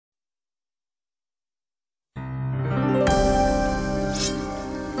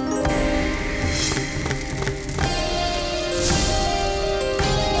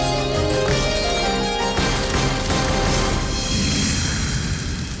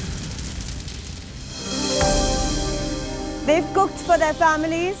They've cooked for their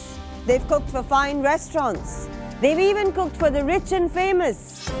families, they've cooked for fine restaurants, they've even cooked for the rich and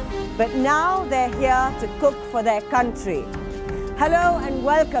famous. But now they're here to cook for their country. Hello and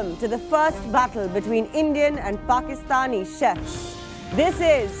welcome to the first battle between Indian and Pakistani chefs. This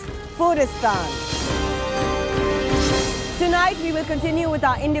is Foodistan. Tonight we will continue with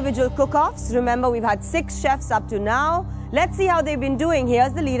our individual cook-offs. Remember, we've had 6 chefs up to now. Let's see how they've been doing.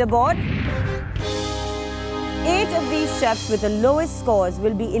 Here's the leaderboard. 8 of these chefs with the lowest scores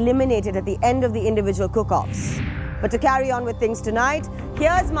will be eliminated at the end of the individual cook-offs. But to carry on with things tonight,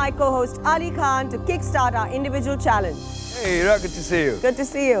 here's my co-host Ali Khan to kickstart our individual challenge. Hey, Ira, good to see you. Good to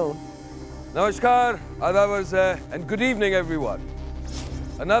see you. Namaskar, adavars, and good evening, everyone.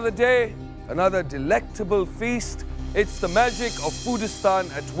 Another day, another delectable feast. It's the magic of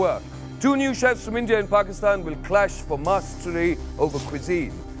Foodistan at work. 2 new chefs from India and Pakistan will clash for mastery over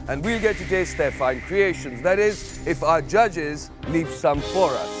cuisine. And we'll get to taste their fine creations. That is, if our judges leave some for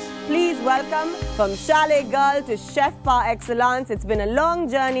us. Please welcome, from chalet girl to chef par excellence, it's been a long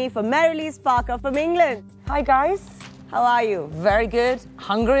journey for Marilise Parker from England. Hi guys. How are you? Very good.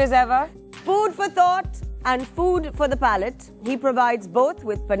 Hungry as ever. Food for thought and food for the palate. He provides both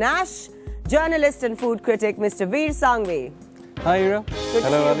with panache. Journalist and food critic, Mr. Veer Sangvi. Hi, Ira. Good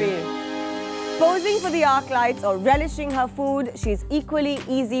to see you, Veer. Posing for the arc lights or relishing her food, she's equally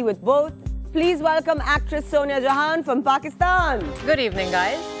easy with both. Please welcome actress Sonia Jahan from Pakistan. Good evening,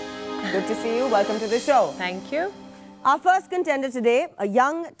 guys. Good to see you. Welcome to the show. Thank you. Our first contender today, a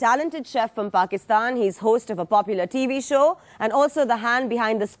young, talented chef from Pakistan. He's host of a popular TV show and also the hand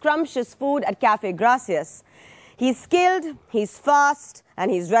behind the scrumptious food at Cafe Gracias. He's skilled, he's fast,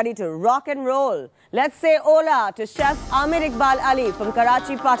 and he's ready to rock and roll. Let's say hola to Chef Amir Iqbal Ali from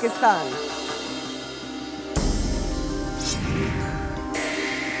Karachi, Pakistan.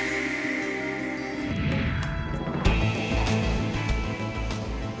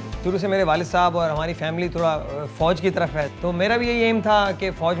 शुरू से मेरे वालिद साहब और हमारी family थोड़ा फ़ौज की तरफ है, तो मेरा भी यही एम था कि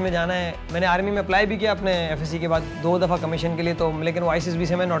फ़ौज में जाना है। मैंने आर्मी में अप्लाई भी किया अपने एफएससी के बाद 2 दफ़ा कमीशन के लिए, तो लेकिन वो आईसीएसबी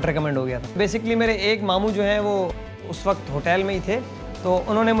से मैं नॉट रिकमेंड हो गया था। बेसिकली मेरे एक मामू जो हैं वो उस वक्त होटल में ही थे, तो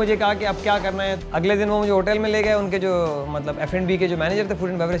उन्होंने मुझे कहा कि अब क्या करना है। अगले दिन वो मुझे होटल में ले गए, उनके जो मतलब F&B के जो मैनेजर थे फूड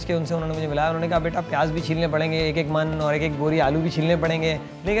एंड बेवरेज के, उनसे उन्होंने मुझे मिलाया। उन्होंने कहा बेटा प्याज भी छीलने पड़ेंगे, एक मन और एक बोरी आलू भी छीलने पड़ेंगे।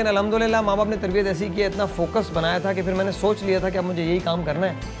 लेकिन अल्हम्दुलिल्लाह माँ बाप ने तरबियत ऐसी की, इतना फोकस बनाया था कि फिर मैंने सोच लिया था कि अब मुझे यही काम करना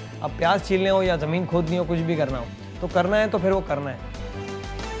है। अब प्याज छीलने हो या ज़मीन खोदनी हो, कुछ भी करना हो तो करना है, तो फिर वो करना है।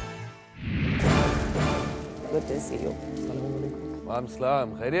 Good to see you.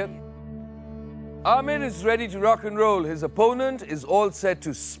 Salam, khairiyat? Amir is ready to rock and roll. His opponent is all set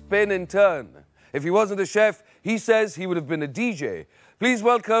to spin and turn. If he wasn't a chef, he says he would have been a DJ. Please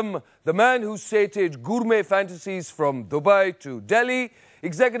welcome the man who sated gourmet fantasies from Dubai to Delhi,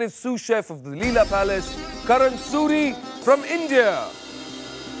 executive sous chef of the Leela Palace, Karan from India.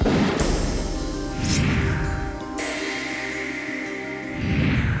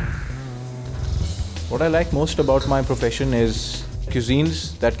 What I like most about my profession is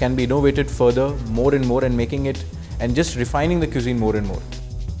cuisines that can be innovated further, more and more, and making it and just refining the cuisine more and more.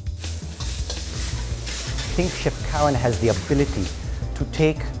 I think Chef Karan has the ability to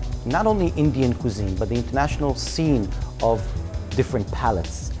take not only Indian cuisine but the international scene of different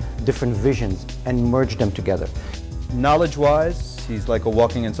palates, different visions, and merge them together. Knowledge-wise, he's like a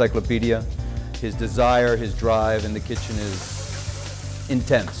walking encyclopedia. His desire, his drive in the kitchen is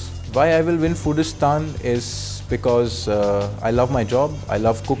intense. Why I will win Foodistan is because I love my job, I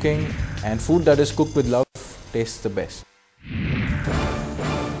love cooking, and food that is cooked with love tastes the best.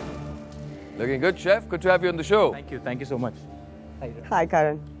 Looking good, chef. Good to have you on the show. Thank you so much. Hi,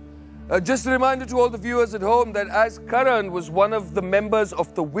 Karan. Just a reminder to all the viewers at home that as Karan was one of the members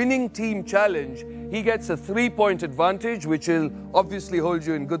of the winning team challenge, he gets a 3-point advantage, which will obviously hold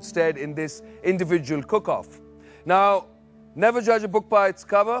you in good stead in this individual cook-off. Now, never judge a book by its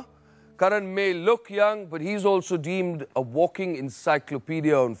cover. Karan may look young, but he's also deemed a walking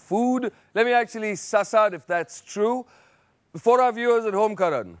encyclopedia on food. Let me actually suss out if that's true. For our viewers at home,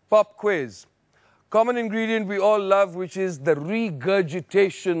 Karan, pop quiz. Common ingredient we all love, which is the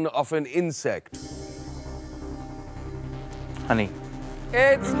regurgitation of an insect. Honey.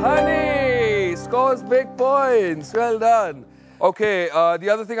 It's honey! Scores big points. Well done. Okay, the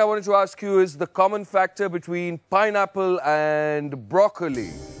other thing I wanted to ask you is the common factor between pineapple and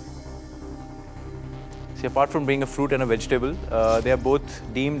broccoli. See, apart from being a fruit and a vegetable, they are both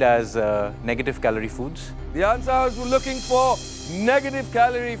deemed as negative calorie foods. The answer I was looking for, negative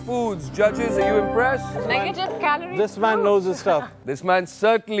calorie foods. Judges, are you impressed? Negative calorie. This man knows his stuff. This man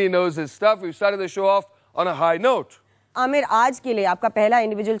certainly knows his stuff. We've started the show off on a high note. Amir, आज के लिए आपका पहला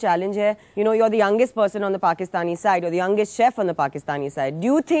individual challenge है. You know, you're the youngest person on the Pakistani side, you're the youngest chef on the Pakistani side. Do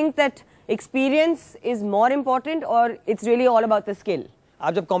you think that experience is more important or it's really all about the skill?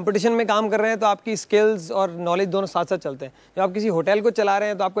 आप जब competition में काम कर रहे हैं तो आपकी skills और नॉलेज दोनों साथ साथ चलते हैं. जब आप किसी होटल को चला रहे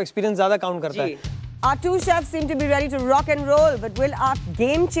हैं तो आपको एक्सपीरियंस ज़्यादा काउंट करता है. Our two chefs seem to be ready to rock and roll, but will our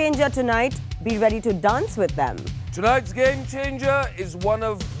game changer tonight be ready to dance with them? Tonight's game changer is one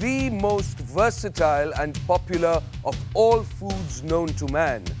of the most versatile and popular of all foods known to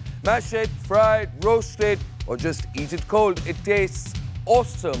man. Mash it, fry it, roast it, or just eat it cold. It tastes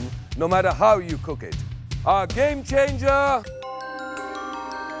awesome no matter how you cook it. Our game changer,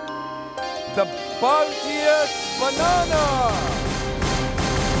 the bounteous banana.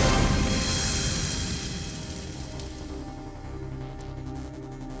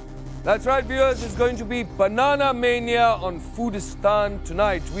 That's right, viewers, it's going to be Banana Mania on Foodistan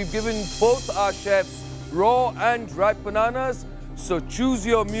tonight. We've given both our chefs raw and ripe bananas, so choose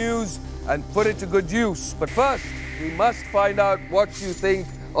your muse and put it to good use. But first, we must find out what you think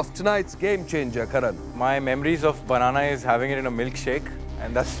of tonight's game changer, Karan. My memories of banana is having it in a milkshake,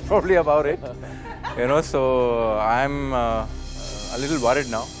 and that's probably about it. You know, so I'm a little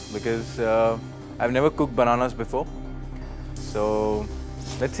worried now because I've never cooked bananas before. So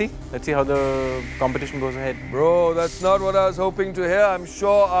let's see how the competition goes ahead. Bro, that's not what I was hoping to hear. I'm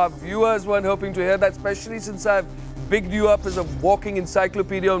sure our viewers weren't hoping to hear that, especially since I've bigged you up as a walking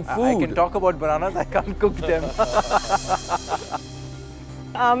encyclopedia on food. I can talk about bananas, I can't cook them.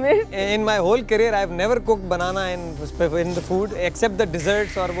 Amir? In my whole career, I've never cooked banana in the food except the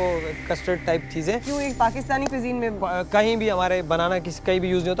desserts or वो custard type चीजें. क्यों एक Pakistani cuisine में कहीं भी हमारे banana कहीं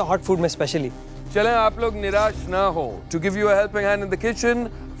भी use नहीं होता, hot food में especially. चलें आप लोग निराश ना हो. To give you a helping hand in the kitchen,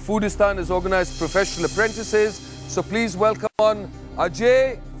 Foodistan has organized professional apprentices. So please welcome on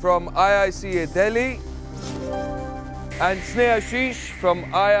Ajay from IICA Delhi and Sneha Sheesh from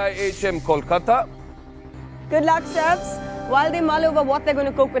IIHM Kolkata. Good luck, chefs. While they mull over what they're going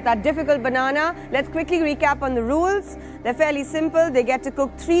to cook with that difficult banana, let's quickly recap on the rules. They're fairly simple. They get to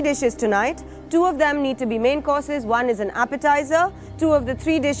cook 3 dishes tonight. 2 of them need to be main courses. 1 is an appetizer. 2 of the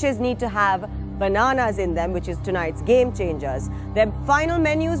 3 dishes need to have bananas in them, which is tonight's game changers. Their final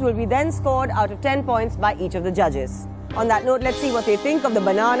menus will be then scored out of 10 points by each of the judges. On that note, let's see what they think of the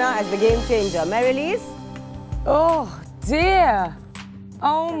banana as the game changer. Marylise? Oh dear.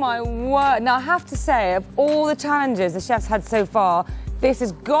 Oh my word. Now I have to say, of all the challenges the chefs had so far, this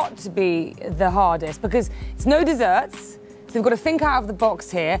has got to be the hardest because it's no desserts. So they've got to think out of the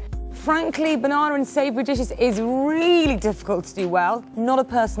box here. Frankly, banana and savoury dishes is really difficult to do well, not a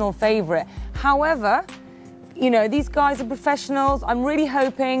personal favourite. However, you know, these guys are professionals. I'm really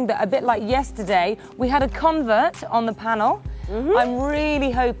hoping that a bit like yesterday, we had a convert on the panel. I'm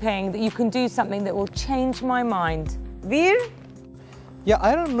really hoping that you can do something that will change my mind. Veer? Yeah,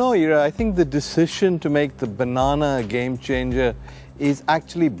 I don't know, Ira. I think the decision to make the banana a game changer is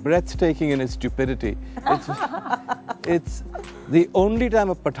actually breathtaking in its stupidity. It's the only time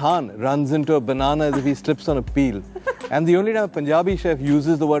a Pathan runs into a banana is if he slips on a peel. And the only time a Punjabi chef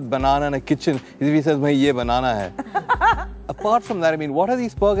uses the word banana in a kitchen is if he says, "Bhai, ye banana hai." Apart from that, I mean, what are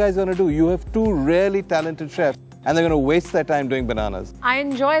these poor guys going to do? You have 2 really talented chefs and they're going to waste their time doing bananas. I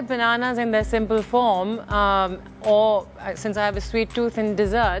enjoy bananas in their simple form, or since I have a sweet tooth in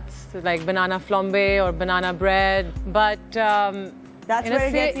desserts, like banana flambe or banana bread. But That's where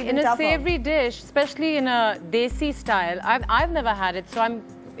it gets even in a tougher. savoury dish, especially in a desi style, I've never had it, so I'm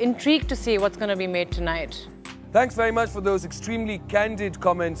intrigued to see what's going to be made tonight. Thanks very much for those extremely candid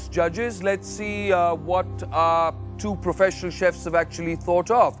comments, judges. Let's see what our 2 professional chefs have actually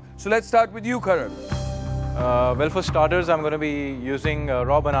thought of. So let's start with you, Karan. Well, for starters, I'm going to be using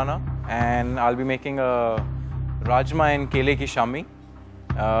raw banana, and I'll be making a rajma and kele ki shami.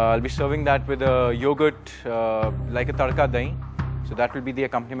 I'll be serving that with a yogurt like a tadka dahi. So that will be the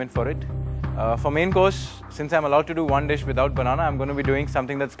accompaniment for it. For main course, since I'm allowed to do 1 dish without banana, I'm going to be doing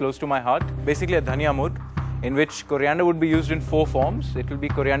something that's close to my heart. Basically a dhania mood, in which coriander would be used in 4 forms. It will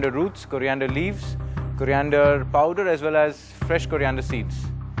be coriander roots, coriander leaves, coriander powder, as well as fresh coriander seeds.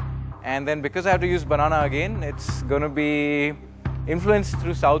 And then because I have to use banana again, it's going to be influenced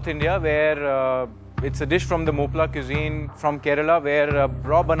through South India, where it's a dish from the Mopla cuisine from Kerala, where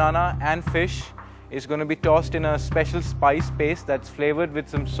raw banana and fish is going to be tossed in a special spice paste that's flavored with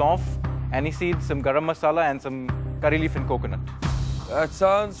some sauf, aniseed, some garam masala and some curry leaf and coconut. That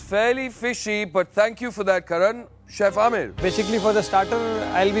sounds fairly fishy, but thank you for that, Karan. Chef Amir. Basically, for the starter,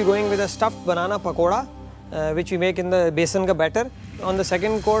 I'll be going with a stuffed banana pakoda, which we make in the besan ka batter. On the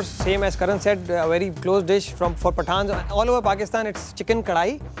second course, same as Karan said, a very close dish for Pathans. All over Pakistan, it's chicken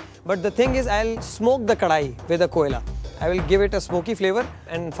kadai. But the thing is, I'll smoke the kadai with a koila. I will give it a smoky flavor.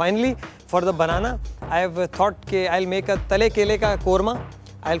 And finally, for the banana, I have thought I'll make a tale kele ka korma.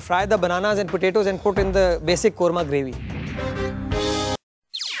 I'll fry the bananas and potatoes and put in the basic korma gravy.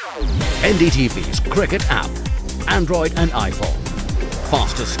 NDTV's cricket app, Android and iPhone.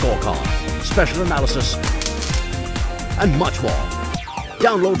 Fastest scorecard, special analysis, and much more.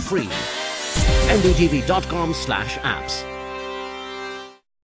 Download free. ndtv.com/apps.